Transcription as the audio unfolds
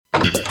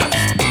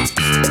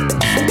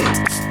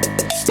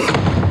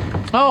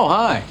Oh,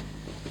 hi.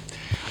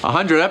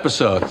 100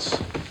 episodes.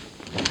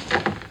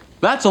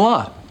 That's a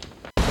lot.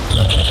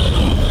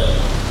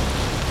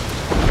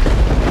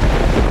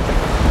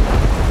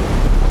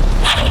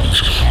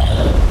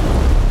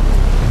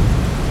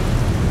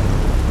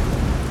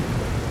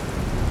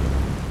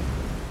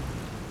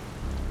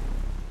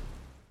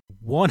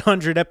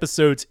 "100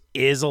 episodes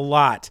is a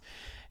lot,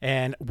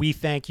 and we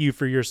thank you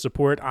for your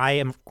support. I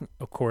am,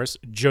 of course,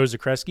 Joe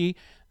Zakreski,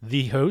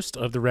 the host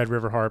of the Red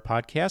River Horror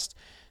Podcast.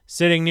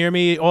 Sitting near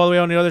me all the way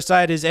on the other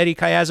side is Eddie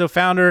Cayazzo,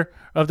 founder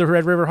of the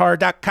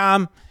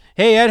RedRiverHorror.com.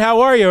 Hey, Ed,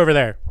 how are you over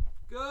there?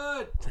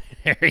 Good.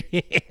 There he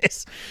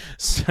is.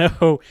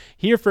 So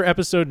here for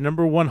episode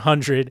number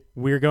 100,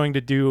 we're going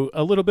to do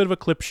a little bit of a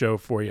clip show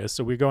for you.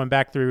 So we're going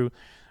back through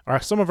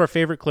some of our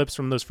favorite clips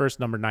from those first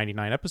number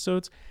 99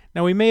 episodes.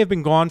 Now, we may have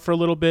been gone for a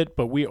little bit,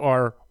 but we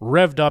are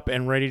revved up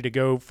and ready to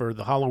go for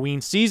the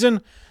Halloween season.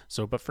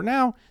 But for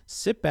now,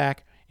 sit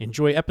back,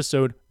 enjoy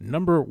episode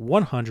number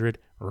 100,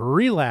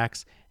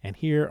 relax, and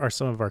here are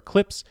some of our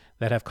clips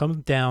that have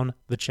come down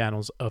the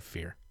channels of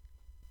fear.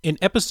 In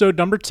episode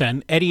number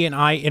 10, Eddie and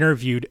I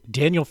interviewed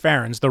Daniel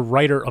Farrens, the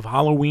writer of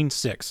Halloween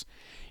 6.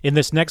 In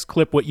this next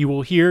clip, what you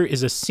will hear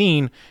is a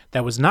scene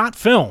that was not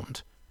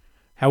filmed.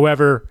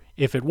 However,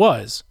 if it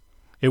was,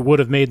 it would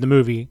have made the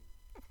movie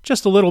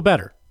just a little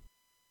better.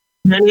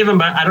 Many of them,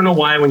 I don't know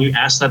why when you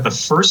asked that, the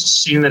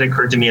first scene that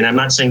occurred to me, and I'm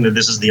not saying that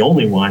this is the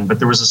only one, but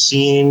there was a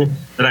scene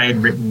that I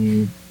had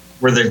written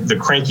where the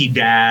cranky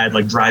dad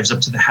drives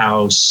up to the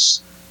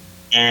house,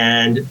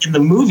 and in the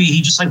movie he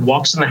just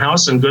walks in the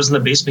house and goes in the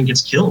basement and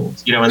gets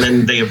killed, and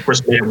then they of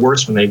course made it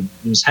worse when they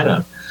blew his head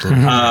up.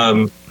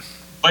 Mm-hmm.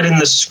 But in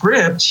the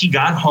script, he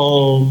got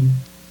home,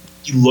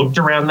 he looked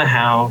around the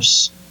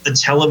house, the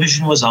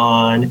television was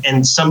on,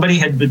 and somebody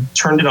had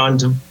turned it on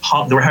to,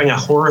 they were having a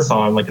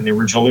horror-thon in the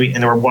original movie,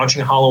 and they were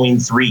watching Halloween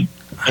 3.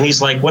 And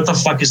he's like, what the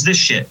fuck is this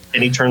shit?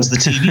 And he turns the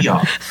TV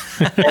off.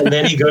 And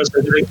then he goes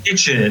into the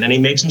kitchen and he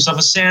makes himself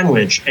a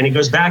sandwich, and he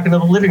goes back into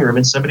the living room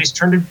and somebody's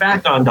turned it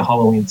back on to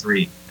Halloween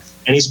 3.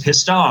 And he's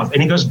pissed off,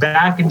 and he goes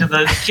back into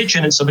the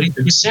kitchen and somebody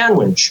took his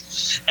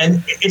sandwich.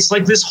 And it's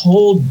like this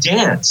whole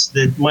dance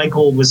that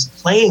Michael was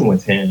playing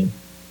with him,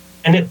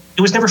 and it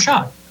was never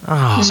shot.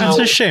 Oh, that's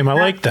a shame. I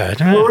like that.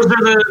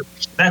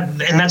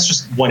 And that's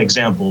just one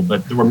example,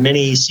 but there were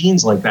many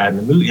scenes like that in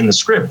the movie, in the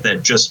script,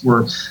 that just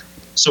were.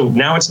 So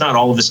now it's not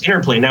all of this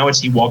interplay. Now it's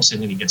he walks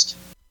in and he gets.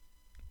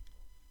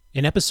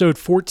 In episode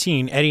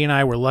 14, Eddie and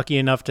I were lucky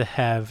enough to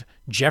have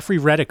Jeffrey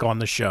Reddick on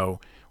the show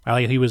while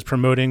he was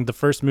promoting the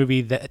first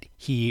movie that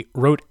he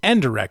wrote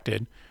and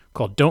directed,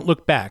 called Don't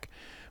Look Back.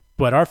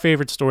 But our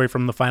favorite story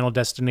from the Final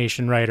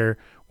Destination writer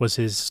was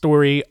his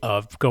story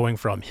of going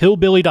from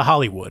hillbilly to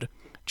Hollywood.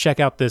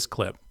 Check out this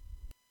clip.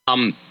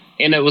 And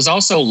it was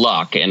also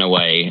luck in a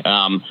way.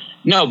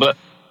 No, but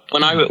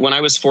when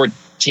I was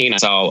 14, I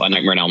saw A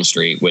Nightmare on Elm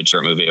Street, which is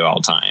a movie of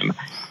all time.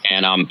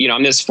 And, I'm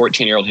this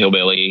 14-year-old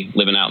hillbilly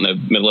living out in the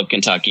middle of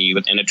Kentucky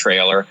in a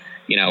trailer.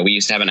 We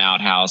used to have an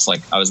outhouse.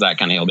 I was that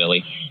kind of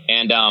hillbilly.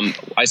 And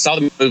I saw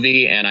the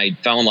movie and I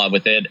fell in love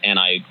with it. And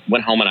I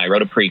went home and I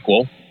wrote a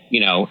prequel,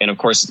 and of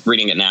course,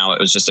 reading it now, it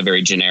was just a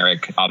very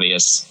generic,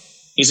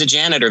 obvious. He's a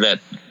janitor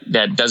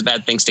that does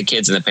bad things to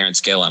kids and the parents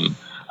kill him.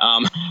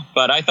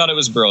 But I thought it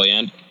was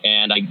brilliant,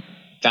 and I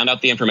found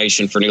out the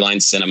information for New Line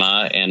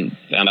Cinema and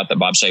found out that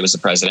Bob Shea was the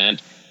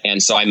president.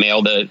 And so I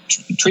mailed a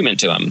treatment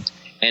to him,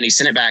 and he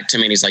sent it back to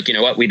me, and he's like, you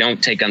know what? We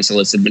don't take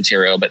unsolicited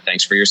material, but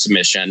thanks for your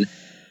submission.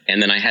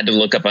 And then I had to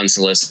look up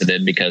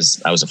unsolicited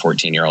because I was a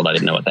 14-year-old. I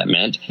didn't know what that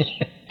meant.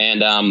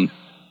 And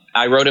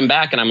I wrote him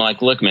back, and I'm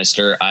like, look,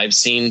 mister, I've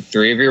seen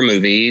 3 of your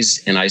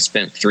movies, and I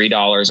spent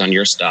 $3 on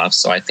your stuff,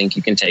 so I think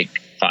you can take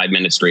 5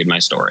 minutes to read my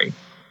story.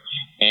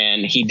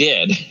 And he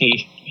did.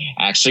 He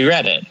actually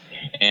read it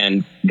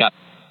and got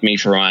me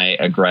for my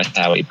aggressive,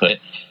 how he put it,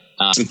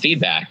 some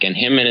feedback. And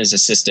him and his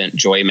assistant,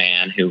 Joy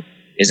Mann, who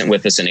isn't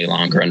with us any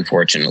longer,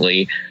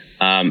 unfortunately,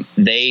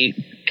 they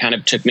kind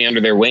of took me under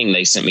their wing.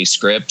 They sent me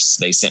scripts.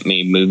 They sent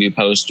me movie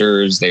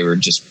posters. They were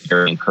just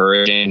very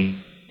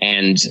encouraging.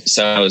 And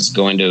so I was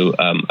going to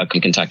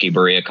Kentucky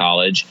Berea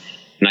College,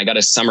 and I got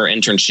a summer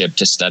internship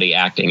to study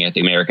acting at the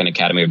American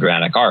Academy of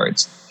Dramatic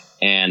Arts.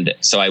 And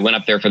so I went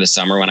up there for the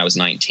summer when I was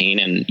 19,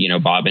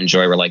 and, Bob and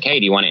Joy were like, hey,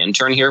 do you want to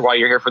intern here while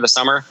you're here for the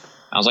summer?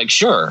 I was like,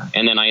 sure.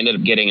 And then I ended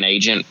up getting an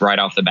agent right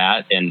off the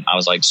bat, and I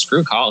was like,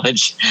 screw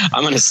college.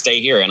 I'm going to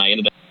stay here. And I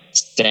ended up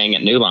staying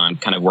at New Line,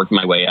 kind of worked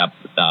my way up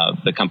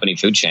the company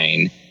food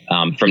chain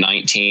from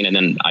 19. And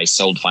then I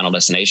sold Final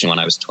Destination when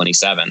I was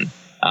 27.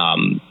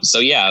 So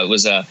yeah, it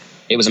was a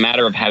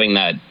matter of having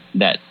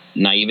that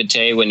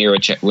naivete when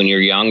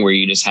you're young, where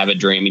you just have a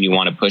dream and you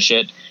want to push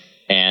it.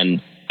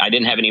 And I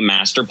didn't have any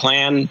master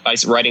plan by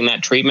writing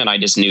that treatment. I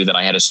just knew that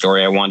I had a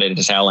story I wanted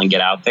to tell and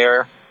get out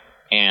there.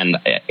 And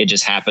it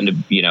just happened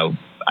to,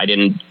 I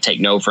didn't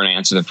take no for an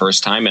answer the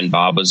first time. And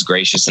Bob was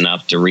gracious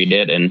enough to read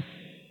it and,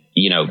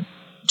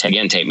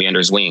 take me under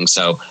his wing.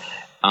 So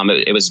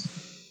it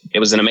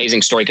was an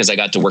amazing story because I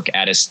got to work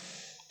at his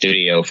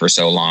studio for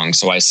so long.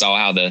 So I saw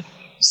how the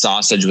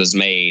sausage was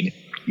made,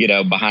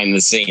 behind the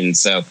scenes.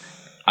 So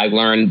I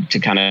learned to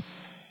kind of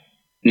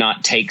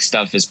not take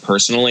stuff as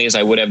personally as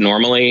I would have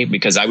normally,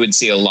 because I would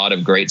see a lot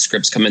of great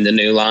scripts come in the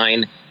New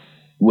Line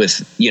with,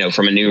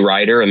 from a new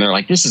writer, and they're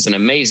like, this is an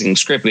amazing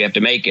script, we have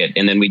to make it.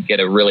 And then we'd get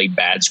a really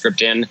bad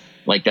script in,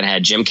 like that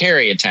had Jim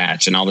Carrey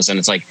attached, and all of a sudden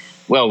it's like,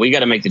 well, we got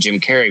to make the Jim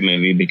Carrey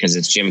movie because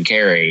it's Jim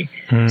Carrey.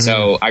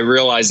 So I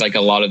realized, like,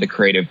 a lot of the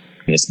creative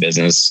in this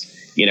business,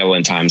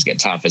 when times get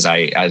tough, as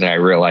I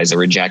realize the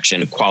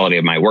rejection of quality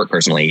of my work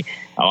personally,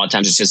 a lot of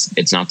times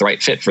it's not the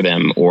right fit for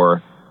them,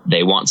 or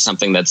they want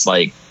something that's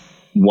like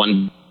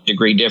 1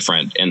 degree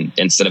different, and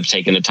instead of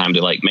taking the time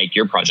to like make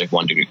your project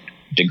 1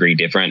 degree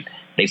different,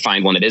 they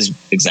find one that is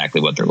exactly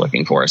what they're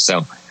looking for.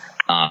 So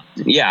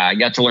I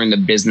got to learn the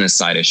business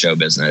side of show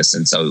business,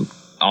 and so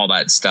all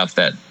that stuff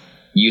that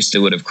used to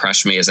would have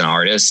crushed me as an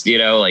artist,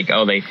 like,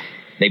 oh, they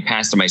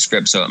passed my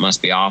script, so it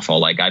must be awful.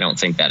 Like, I don't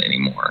think that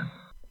anymore.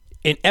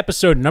 In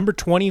episode number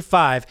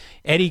 25,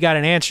 Eddie got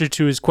an answer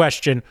to his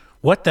question,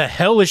 what the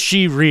hell is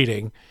she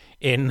reading?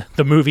 In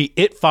the movie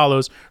It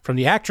Follows, from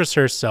the actress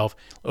herself,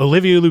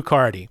 Olivia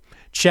Luccardi.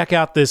 Check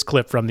out this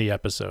clip from the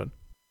episode.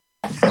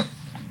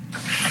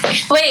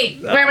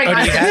 Wait, where am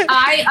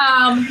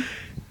I going?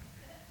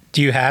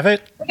 Do you have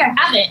it? I think I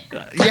have it.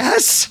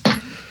 Yes.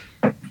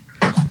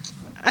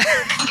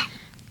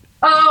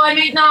 Oh, I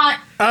might not.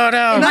 Oh,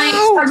 no. It might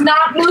have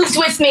not moved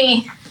with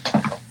me.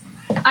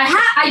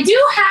 I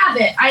do have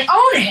it. I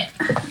own it.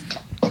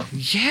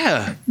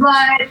 Yeah.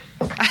 But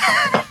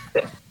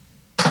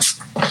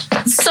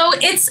so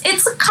it's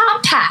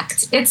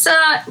compact. It's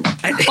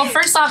well,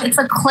 first off, it's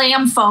a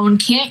clam phone.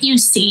 Can't you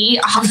see?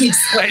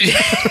 Obviously.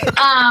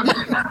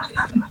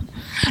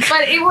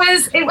 But it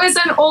was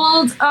an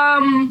old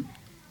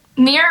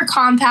mirror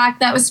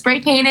compact that was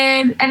spray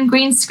painted and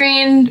green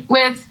screened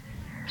with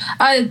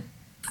a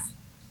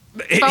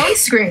phone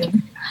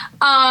screen.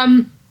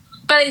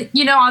 But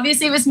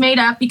obviously it was made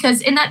up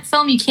because in that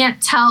film you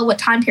can't tell what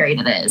time period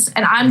it is,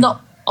 and I'm the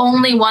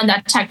only one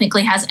that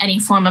technically has any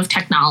form of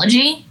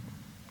technology.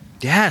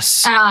 Yes.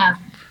 So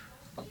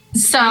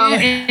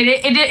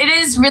it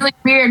is really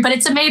weird, but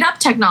it's a made up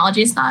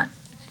technology. It's not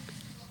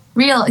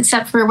real,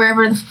 except for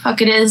wherever the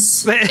fuck it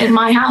is in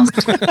my house.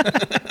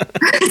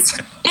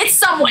 It's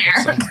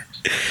somewhere.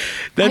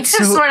 That's I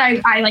could have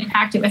sworn I like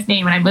packed it with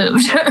me when I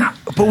moved.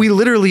 But we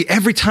literally,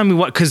 every time we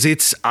watch, because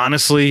it's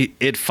honestly,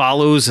 It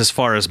Follows, as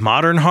far as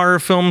modern horror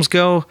films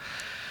go,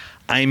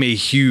 I'm a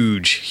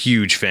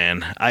huge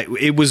fan.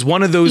 It was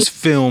one of those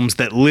films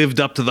that lived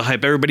up to the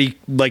hype. Everybody,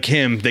 like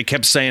him, they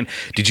kept saying,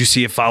 did you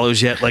see It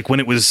Follows yet? Like when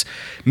it was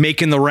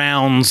making the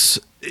rounds,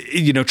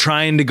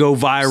 trying to go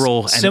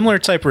viral. Similar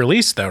type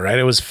release though, right?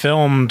 It was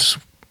filmed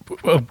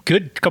a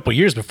good couple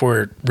years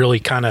before it really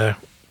kind of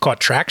caught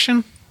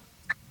traction.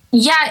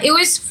 Yeah, it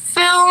was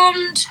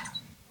filmed,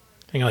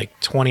 I think like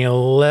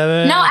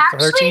 2011, no,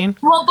 actually, 13?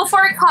 Well,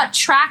 before it caught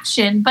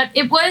traction, but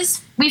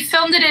we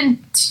filmed it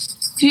in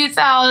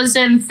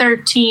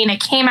 2013.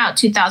 It came out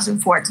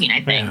 2014,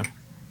 I think.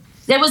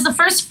 Yeah. It was the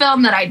first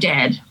film that I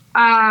did.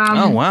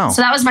 Oh, wow.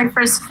 So that was my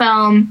first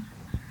film.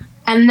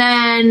 And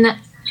then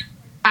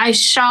I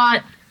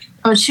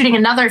was shooting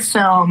another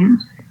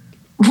film,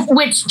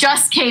 which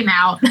just came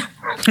out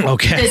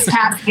this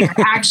past year,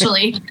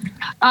 actually.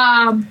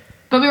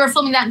 But we were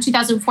filming that in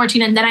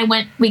 2014, and then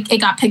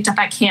it got picked up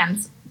at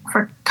Cannes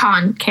for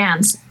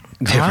Cannes.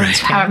 However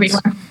it's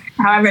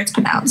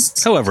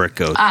pronounced. However it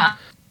goes.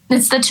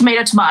 It's the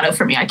tomato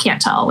for me. I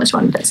can't tell which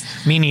one it is.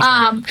 Me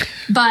neither.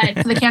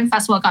 But for the Cannes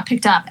Festival, it got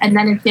picked up, and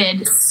then it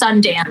did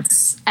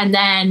Sundance, and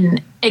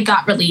then it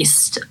got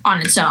released on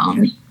its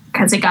own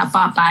because it got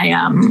bought by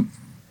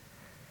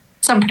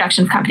some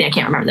production company I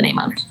can't remember the name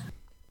of.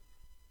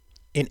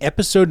 In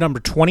episode number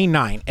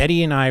 29,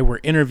 Eddie and I were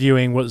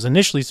interviewing what was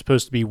initially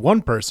supposed to be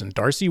one person,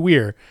 Darcy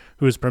Weir,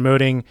 who was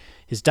promoting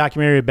his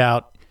documentary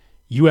about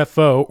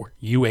UFO or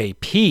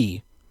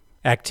UAP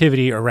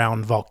activity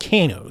around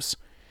volcanoes.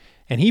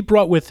 And he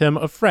brought with him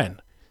a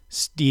friend,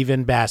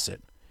 Stephen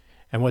Bassett.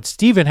 And what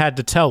Stephen had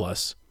to tell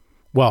us,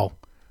 well,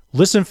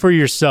 listen for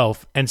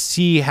yourself and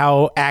see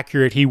how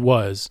accurate he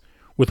was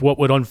with what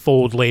would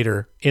unfold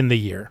later in the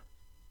year.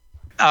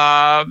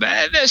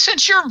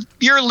 Since your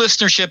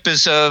listenership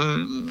is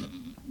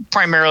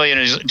primarily in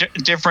a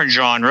different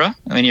genre,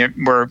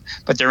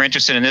 but they're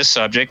interested in this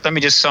subject, let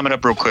me just sum it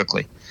up real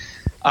quickly.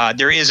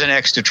 There is an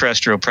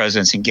extraterrestrial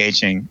presence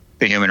engaging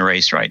the human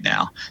race right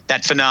now.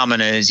 That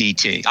phenomena is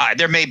ET.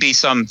 There may be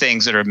some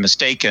things that are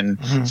mistaken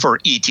for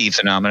ET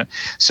phenomena.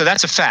 So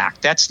that's a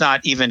fact. That's not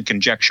even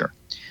conjecture.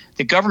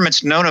 The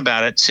government's known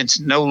about it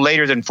since no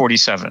later than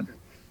 47.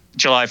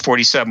 July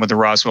 47 with the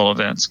Roswell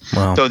events.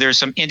 Wow. Though there's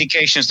some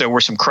indications there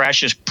were some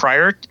crashes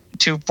prior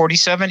to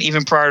 47,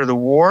 even prior to the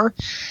war,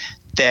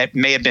 that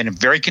may have been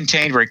very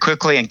contained very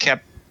quickly and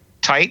kept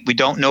tight. We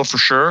don't know for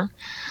sure.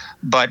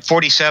 But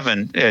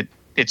 47,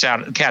 it's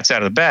out. The cat's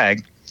out of the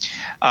bag.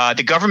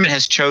 The government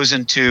has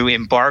chosen to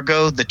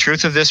embargo the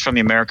truth of this from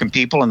the American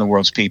people and the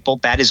world's people.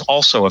 That is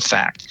also a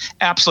fact,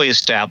 absolutely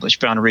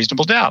established beyond a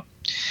reasonable doubt.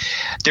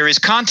 There is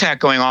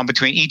contact going on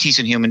between ETs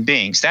and human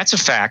beings. That's a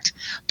fact,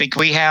 because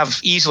we have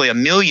easily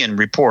 1 million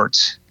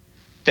reports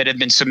that have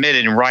been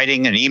submitted in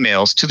writing and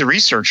emails to the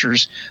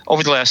researchers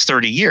over the last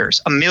 30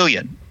 years. 1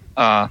 million.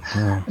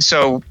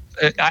 So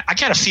I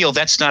kind of feel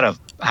that's not a,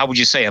 how would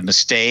you say, a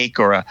mistake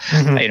or a,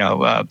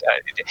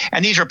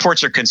 and these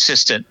reports are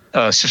consistent,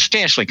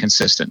 substantially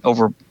consistent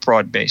over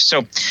broad base.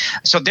 So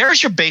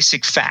there's your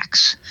basic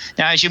facts.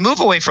 Now, as you move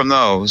away from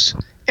those,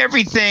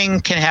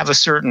 everything can have a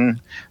certain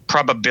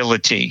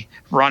probability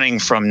running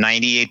from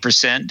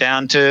 98%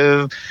 down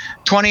to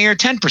 20 or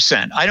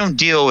 10%. I don't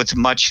deal with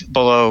much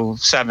below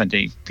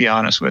 70, to be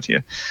honest with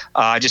you.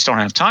 I just don't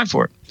have time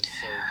for it.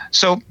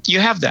 So you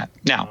have that.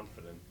 Now,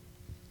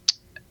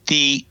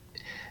 the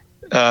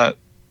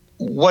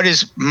what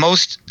is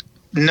best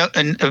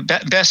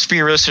for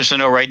your listeners to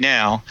know right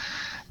now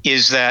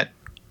is that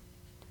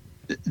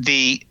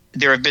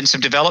there have been some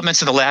developments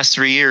in the last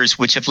 3 years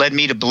which have led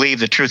me to believe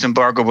the truth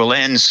embargo will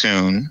end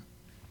soon.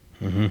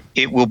 Mm-hmm.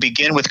 It will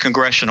begin with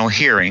congressional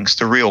hearings,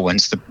 the real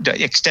ones,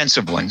 the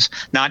extensive ones,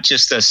 not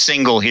just a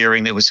single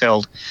hearing that was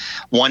held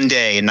one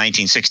day in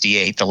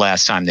 1968, the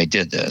last time they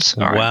did this.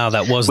 Wow, right.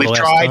 That was We've the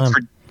last tried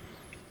time.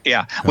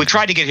 We've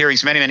tried to get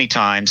hearings many, many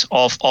times,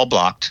 all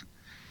blocked.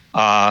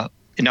 A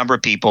number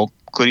of people,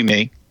 including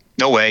me,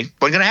 no way,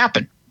 what's going to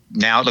happen?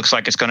 Now it looks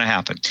like it's going to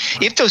happen.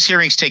 If those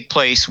hearings take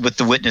place with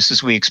the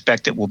witnesses we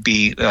expect that will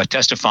be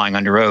testifying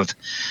under oath,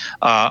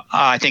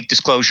 I think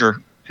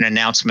disclosure, an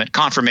announcement,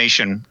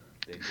 confirmation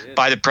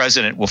by the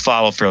president will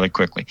follow fairly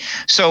quickly.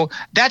 So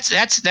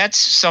that's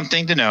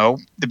something to know.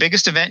 The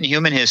biggest event in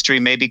human history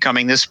may be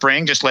coming this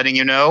spring, just letting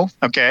you know,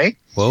 okay?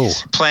 Whoa.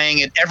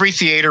 Playing at every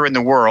theater in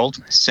the world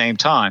at the same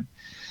time.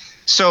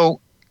 So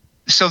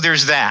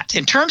there's that.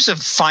 In terms of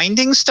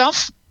finding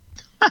stuff,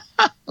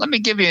 let me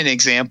give you an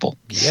example.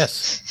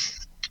 Yes.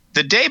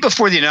 The day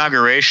before the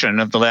inauguration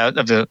of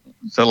the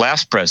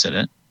last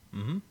president,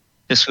 mm-hmm.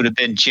 This would have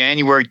been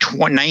January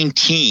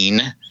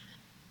 19,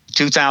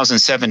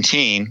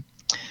 2017,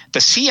 the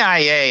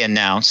CIA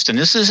announced, and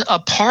this is a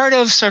part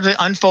of sort of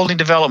the unfolding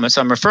developments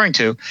I'm referring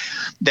to,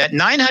 that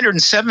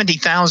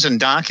 970,000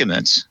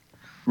 documents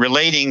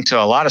relating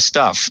to a lot of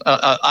stuff,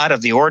 out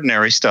of the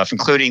ordinary stuff,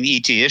 including the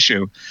ET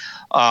issue,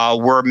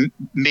 were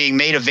being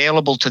made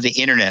available to the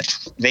internet.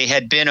 They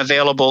had been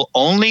available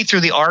only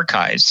through the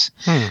archives,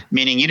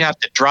 meaning you'd have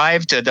to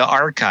drive to the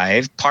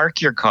archive, park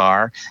your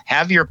car,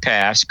 have your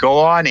pass, go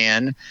on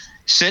in,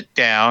 sit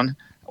down,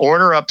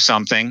 order up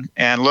something,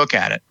 and look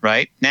at it,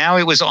 right? Now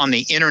it was on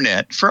the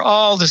internet for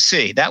all to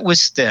see. That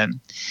was then.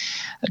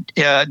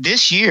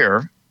 This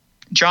year,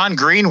 John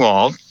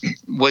Greenwald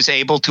was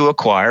able to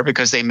acquire,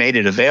 because they made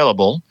it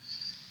available,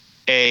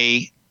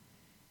 a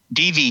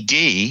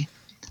DVD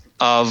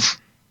of,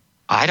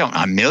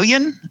 a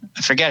million?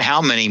 I forget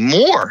how many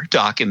more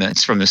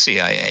documents from the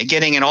CIA,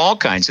 getting in all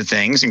kinds of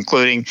things,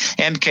 including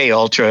MK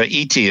Ultra,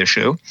 ET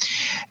issue.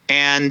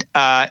 And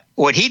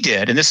what he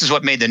did, and this is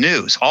what made the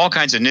news, all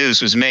kinds of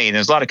news was made, and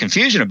there's a lot of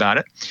confusion about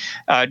it.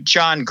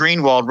 John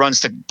Greenwald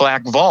runs the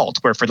Black Vault,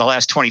 where for the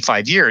last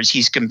 25 years,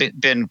 he's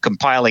been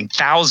compiling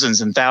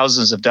thousands and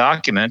thousands of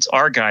documents,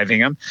 archiving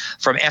them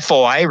from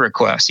FOI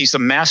requests. He's the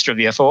master of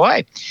the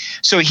FOI.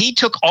 So he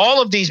took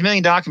all of these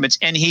million documents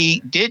and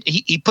he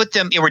put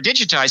them, they were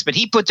digitized, but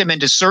he put them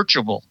into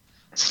searchable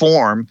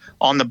form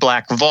on the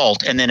Black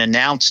Vault and then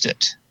announced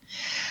it.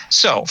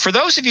 So for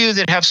those of you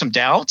that have some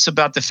doubts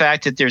about the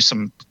fact that there's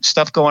some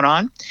stuff going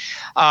on,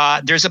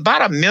 there's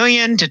about 1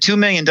 million to 2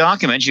 million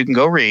documents you can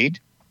go read.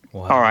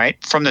 Wow. All right.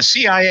 From the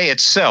CIA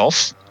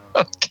itself.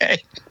 Okay.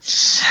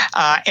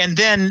 And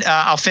then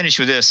I'll finish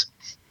with this.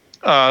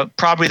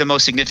 Probably the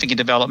most significant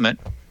development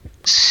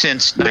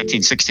since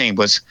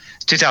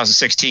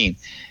 2016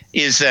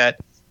 is that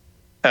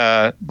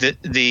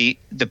the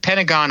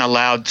Pentagon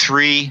allowed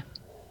 3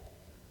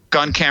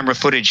 gun camera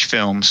footage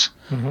films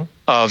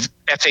of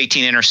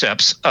F-18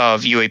 intercepts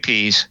of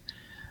UAPs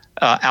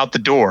out the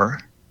door.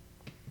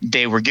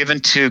 They were given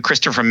to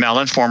Christopher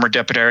Mellon, former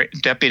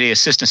Deputy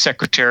Assistant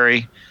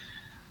Secretary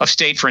of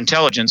State for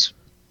Intelligence,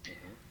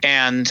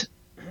 and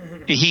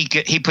he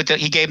gave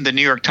them the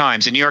New York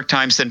Times. The New York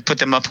Times then put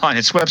them up on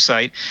its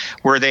website,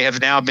 where they have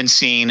now been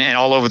seen and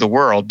all over the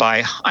world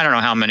by, I don't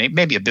know how many,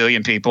 maybe 1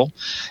 billion people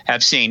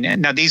have seen.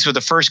 And now these were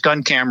the first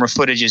gun camera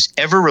footages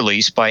ever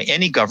released by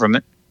any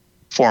government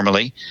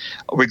formally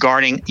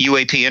regarding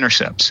UAP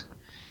intercepts.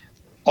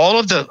 All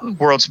of the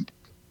world's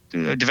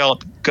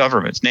developed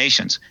governments,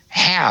 nations,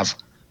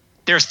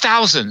 there's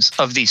thousands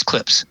of these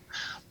clips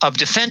of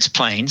defense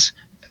planes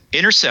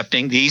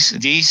intercepting these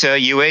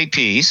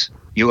UAPs,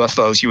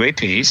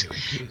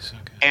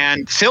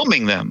 and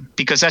filming them,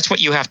 because that's what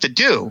you have to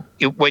do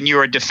when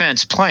you're a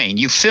defense plane.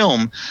 You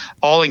film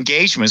all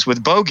engagements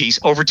with bogeys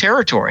over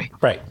territory.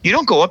 Right. You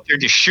don't go up there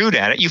to shoot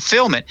at it. You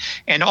film it.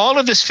 And all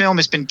of this film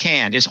has been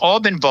canned. It's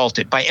all been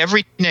vaulted by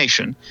every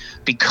nation,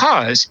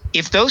 because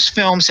if those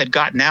films had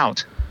gotten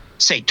out,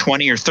 say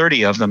 20 or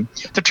 30 of them,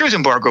 the truth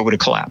embargo would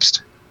have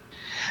collapsed.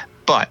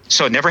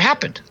 So it never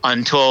happened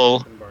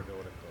until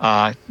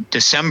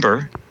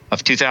December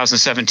of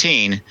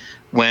 2017,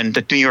 when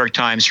the New York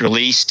Times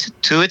released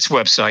to its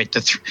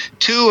website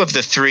two of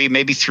the three,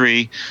 maybe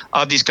three,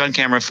 of these gun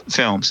camera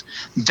films.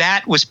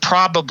 That was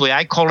probably,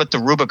 I call it the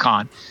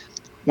Rubicon.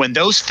 When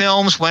those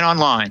films went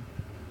online,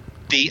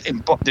 the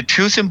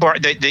truth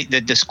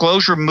the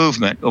disclosure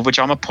movement, of which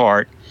I'm a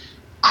part,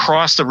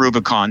 crossed the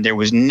Rubicon. There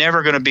was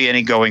never going to be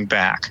any going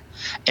back.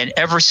 And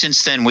ever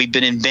since then, we've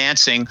been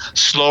advancing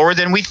slower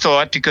than we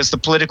thought because the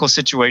political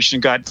situation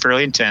got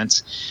fairly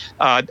intense,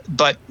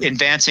 but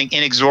advancing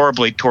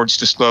inexorably towards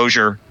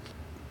disclosure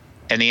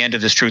and the end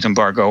of this truth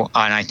embargo.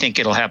 And I think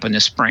it'll happen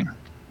this spring.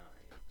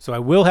 So I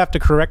will have to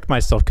correct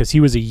myself because he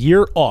was a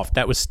year off.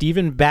 That was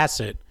Stephen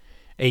Bassett,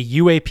 a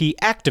UAP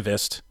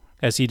activist,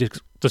 as he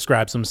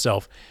describes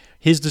himself.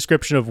 His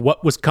description of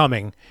what was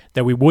coming,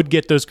 that we would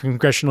get those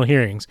congressional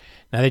hearings.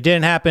 Now, they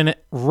didn't happen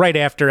right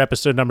after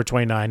episode number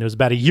 29. It was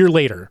about a year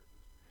later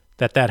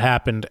that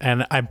happened.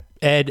 And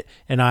Ed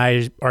and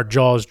I, our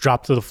jaws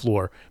dropped to the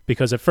floor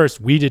because at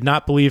first we did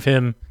not believe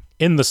him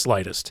in the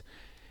slightest.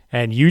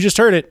 And you just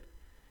heard it.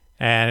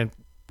 And,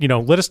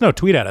 let us know.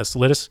 Tweet at us.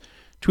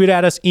 Tweet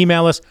at us.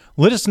 Email us.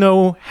 Let us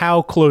know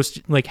how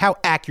close, how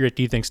accurate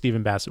do you think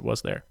Stephen Bassett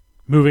was there?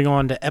 Moving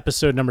on to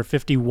episode number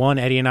 51,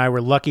 Eddie and I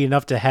were lucky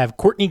enough to have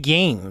Courtney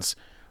Gaines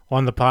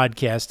on the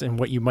podcast, and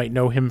what you might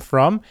know him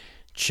from,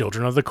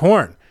 Children of the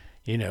Corn.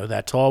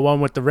 That tall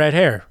one with the red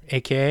hair,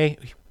 a.k.a.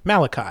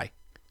 Malachi.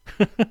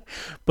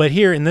 But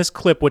here in this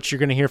clip, what you're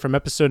going to hear from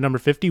episode number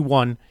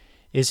 51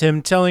 is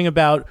him telling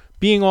about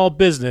being all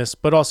business,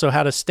 but also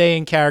how to stay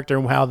in character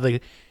and how the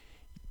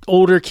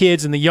older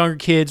kids and the younger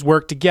kids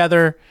work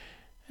together,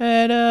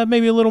 and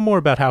maybe a little more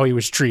about how he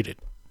was treated.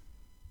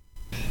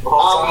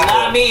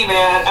 Not me,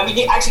 man. I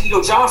mean, actually,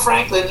 John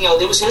Franklin,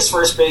 it was his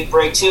first big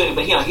break too.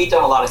 But he'd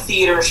done a lot of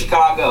theater in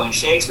Chicago and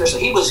Shakespeare, so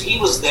he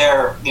was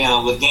there,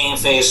 with game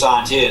face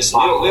on too.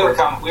 So we were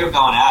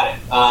going at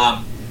it.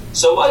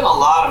 So it wasn't a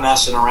lot of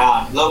messing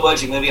around. Low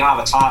budget movie, you don't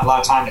have a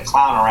lot of time to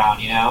clown around,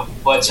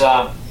 But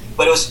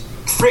it was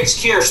Fritz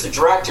Kirsch, the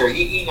director.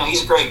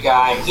 He's a great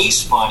guy.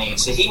 He's funny,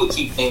 so he would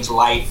keep things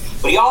light.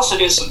 But he also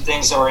did some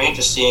things that were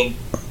interesting.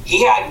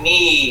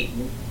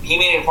 He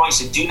made it a point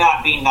to do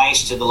not be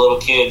nice to the little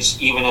kids,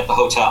 even at the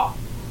hotel.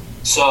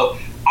 So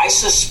I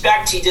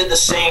suspect he did the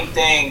same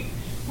thing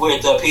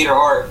with Peter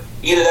Horton.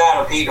 Either that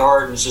or Peter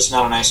Horton's just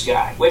not a nice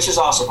guy, which is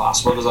also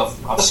possible because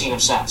I've seen him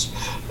since.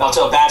 I'll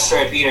tell a bad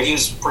story of Peter. He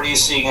was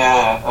producing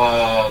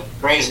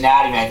Grey's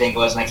Anatomy, I think it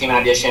was, and I came in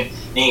audition,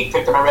 and he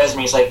picked up my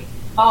resume. He's like,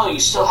 "Oh, you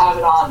still have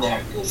it on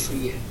there. Good for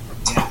you."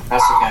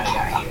 That's the kind of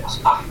guy he is.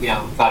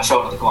 About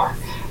Children of the Corn.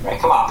 Right,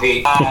 come on,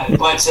 Pete.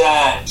 But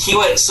he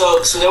went.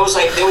 So there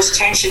was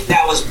tension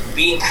that was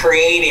being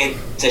created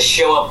to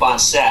show up on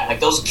set. Like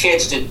those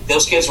kids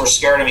were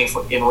scared of me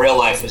in real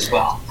life as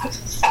well.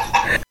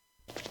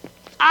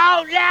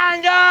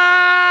 Outlander!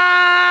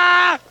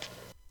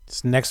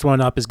 This next one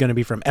up is going to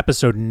be from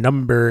episode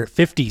number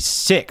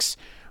 56,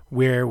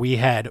 where we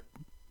had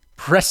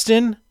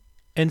Preston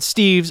and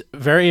Steve's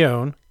very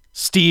own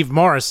Steve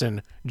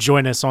Morrison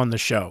join us on the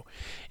show.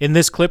 In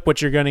this clip,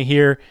 what you're going to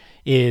hear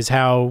is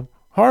how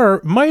horror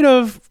might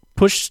have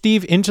pushed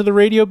Steve into the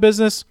radio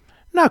business.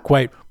 Not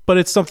quite, but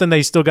it's something that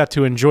he still got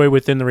to enjoy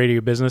within the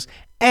radio business.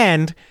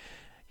 And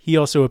he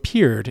also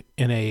appeared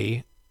in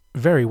a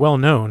very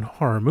well-known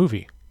horror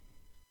movie.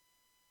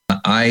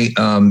 I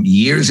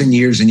years and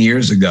years and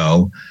years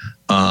ago,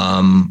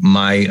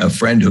 a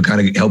friend who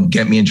kind of helped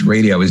get me into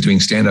radio, I was doing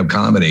stand-up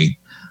comedy.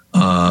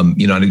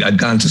 I'd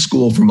gone to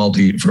school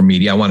for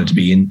media. I wanted to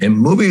be in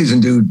movies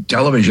and do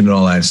television and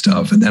all that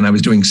stuff. And then I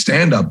was doing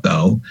stand-up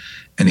though,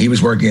 and he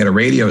was working at a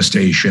radio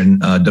station,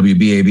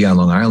 WBAB on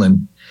Long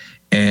Island.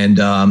 And,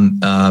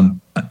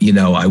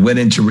 I went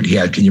into,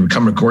 can you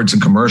come record some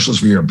commercials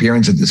for your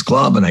appearance at this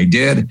club? And I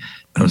did. And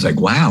I was like,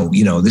 wow,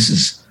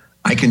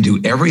 I can do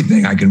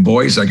everything. I can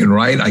voice, I can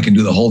write, I can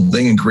do the whole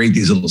thing and create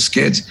these little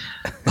skits.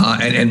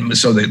 And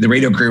so the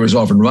radio career was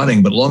off and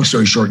running. But long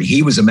story short,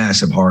 he was a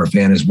massive horror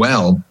fan as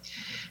well.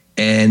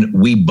 And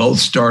we both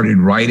started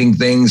writing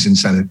things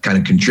and kind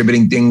of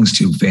contributing things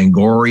to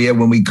Fangoria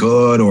when we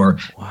could. Or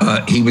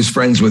he was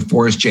friends with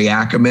Forrest J.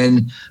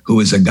 Ackerman, who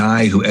was a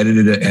guy who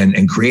edited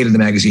and created the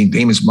magazine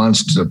Famous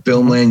Monsters of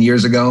Filmland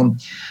years ago.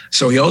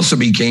 So he also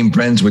became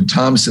friends with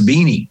Tom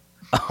Savini.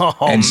 Oh,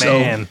 and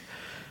man. So,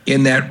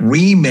 in that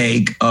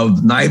remake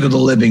of Night of the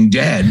Living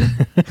Dead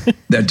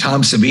that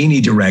Tom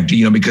Savini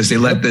directed, because they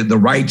let the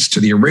rights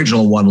to the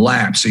original one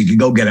lapse. So you could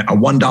go get a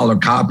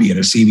 $1 copy at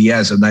a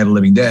CVS of Night of the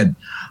Living Dead.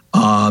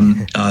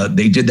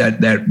 They did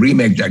that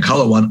remake, that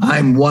color one.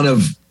 I'm one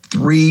of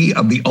 3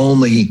 of the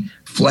only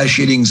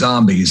flesh-eating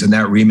zombies in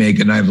that remake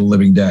of Night of the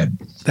Living Dead.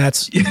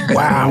 That's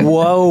wow.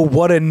 Whoa,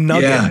 what a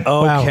nugget. Yeah.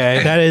 Okay.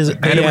 Wow. That is,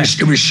 and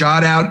it was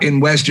shot out in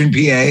Western PA,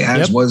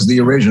 as was the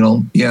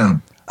original. Yeah.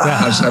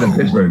 Outside of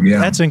Pittsburgh, yeah.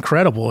 That's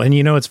incredible. And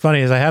it's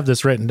funny, is I have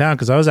this written down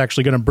because I was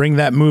actually going to bring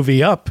that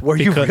movie up. Were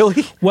you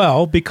really?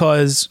 Well,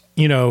 because,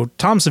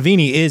 Tom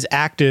Savini is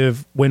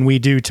active when we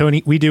do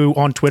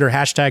on Twitter,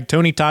 hashtag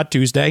Tony Todd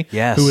Tuesday,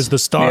 who is the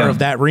star of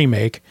that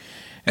remake.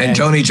 And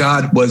Tony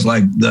Todd was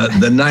like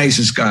the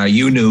nicest guy.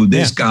 You knew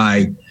this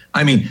guy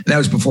I mean, that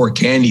was before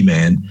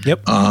Candyman.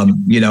 Yep.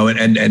 You know,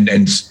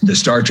 and the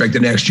Star Trek: The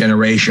Next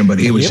Generation. But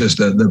he was just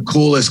the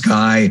coolest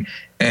guy,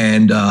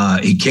 and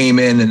he came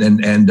in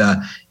and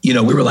you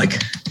know, we were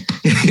like,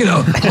 you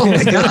know, oh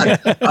my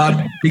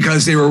God,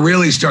 because they were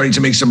really starting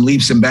to make some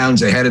leaps and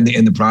bounds ahead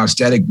in the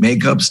prosthetic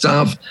makeup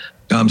stuff.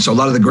 So a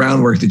lot of the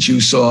groundwork that you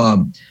saw,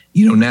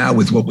 you know, now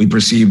with what we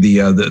perceive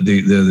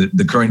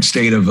the current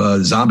state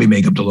of zombie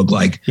makeup to look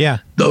like,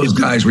 those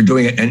guys were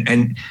doing it,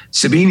 and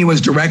Savini was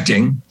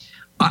directing.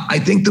 I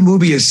think the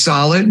movie is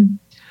solid.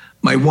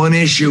 My one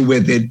issue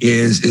with it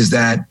is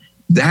that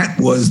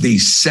was the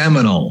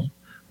seminal,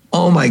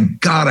 oh my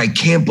God, I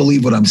can't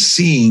believe what I'm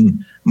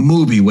seeing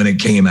movie when it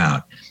came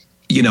out.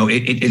 You know,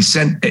 it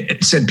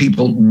sent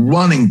people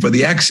running for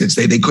the exits.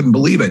 They couldn't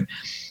believe it.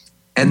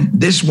 And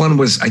this one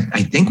was,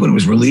 I think when it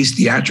was released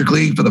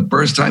theatrically for the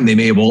first time, they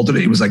may have altered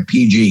it. It was like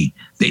PG.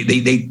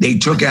 They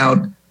took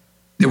out,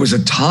 there was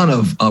a ton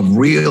of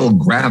real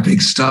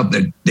graphic stuff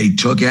that they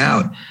took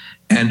out.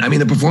 And I mean,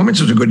 the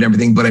performances are good and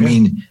everything, but I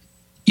mean,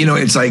 you know,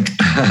 it's like,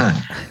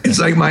 it's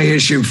like my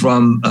issue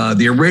from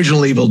the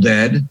original Evil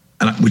Dead,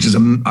 which is a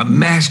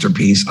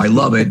masterpiece. I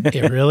love it.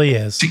 It really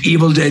is. To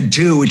Evil Dead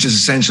 2, which is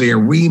essentially a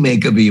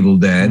remake of Evil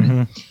Dead.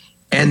 Mm-hmm.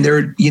 And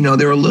there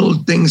are little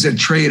things that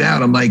trade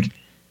out. I'm like,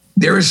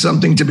 there is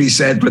something to be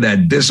said for that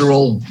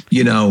visceral,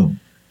 you know,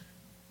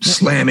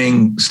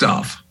 slamming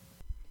stuff.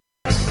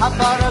 I've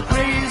got a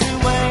crazy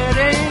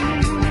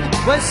wedding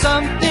where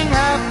something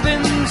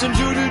happens and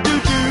do.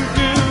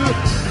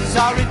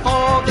 Sorry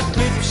for the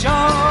clip show.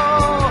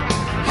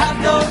 Have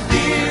no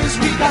fears,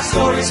 we got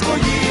stories for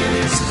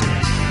years.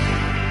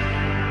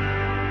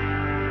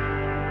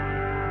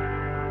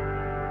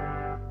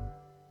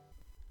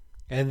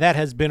 And that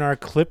has been our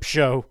clip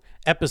show,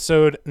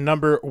 episode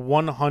number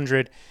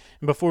 100.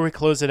 And before we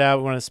close it out,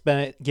 we want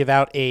to give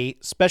out a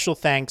special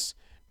thanks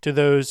to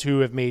those who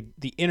have made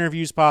the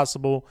interviews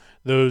possible,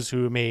 those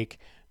who make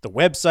the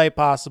website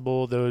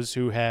possible, those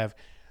who have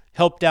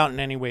helped out in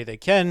any way they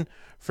can.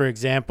 For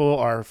example,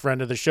 our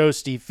friend of the show,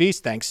 Steve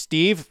Feast. Thanks,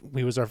 Steve.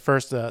 He was our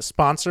first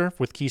sponsor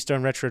with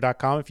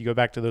KeystoneRetro.com. If you go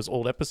back to those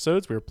old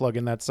episodes, we were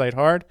plugging that site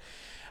hard.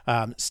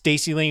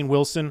 Stacy Lane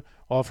Wilson,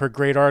 all of her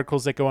great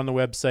articles that go on the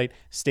website.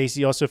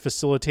 Stacy also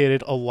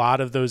facilitated a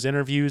lot of those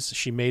interviews.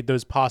 She made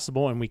those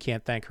possible, and we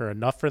can't thank her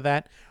enough for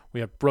that. We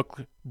have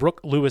Brooke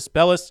Lewis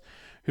Bellis,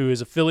 who is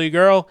a Philly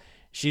girl.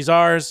 She's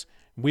ours.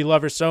 We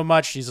love her so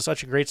much. She's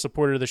such a great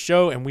supporter of the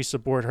show, and we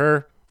support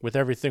her with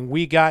everything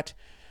we got.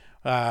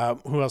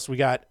 Who else we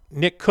got?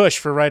 Nick Cush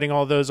for writing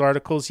all those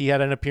articles. He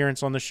had an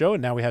appearance on the show,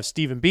 and now we have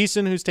Stephen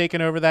Beeson who's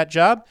taken over that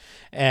job,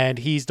 and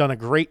he's done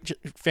a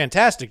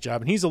fantastic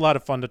job, and he's a lot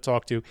of fun to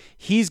talk to.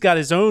 He's got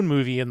his own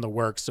movie in the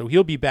works, so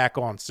he'll be back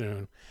on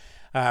soon.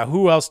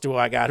 Who else do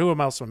I got? Who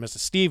else am I missing?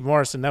 Steve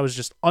Morrison. That was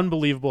just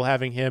unbelievable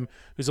having him,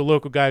 who's a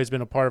local guy who's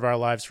been a part of our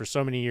lives for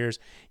so many years.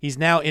 He's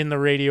now in the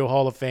Radio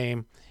Hall of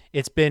Fame.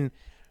 It's been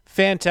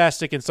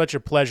fantastic and such a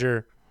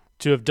pleasure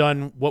to have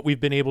done what we've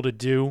been able to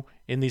do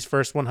in these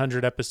first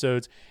 100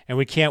 episodes, and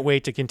we can't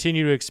wait to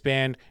continue to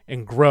expand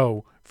and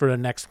grow for the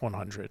next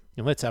 100.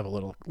 And let's have a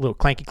little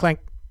clanky clank.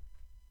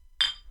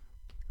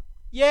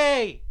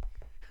 Yay!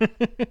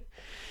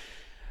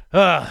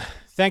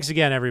 Thanks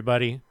again,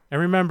 everybody. And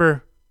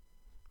remember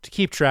to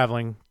keep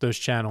traveling those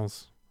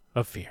channels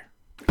of fear.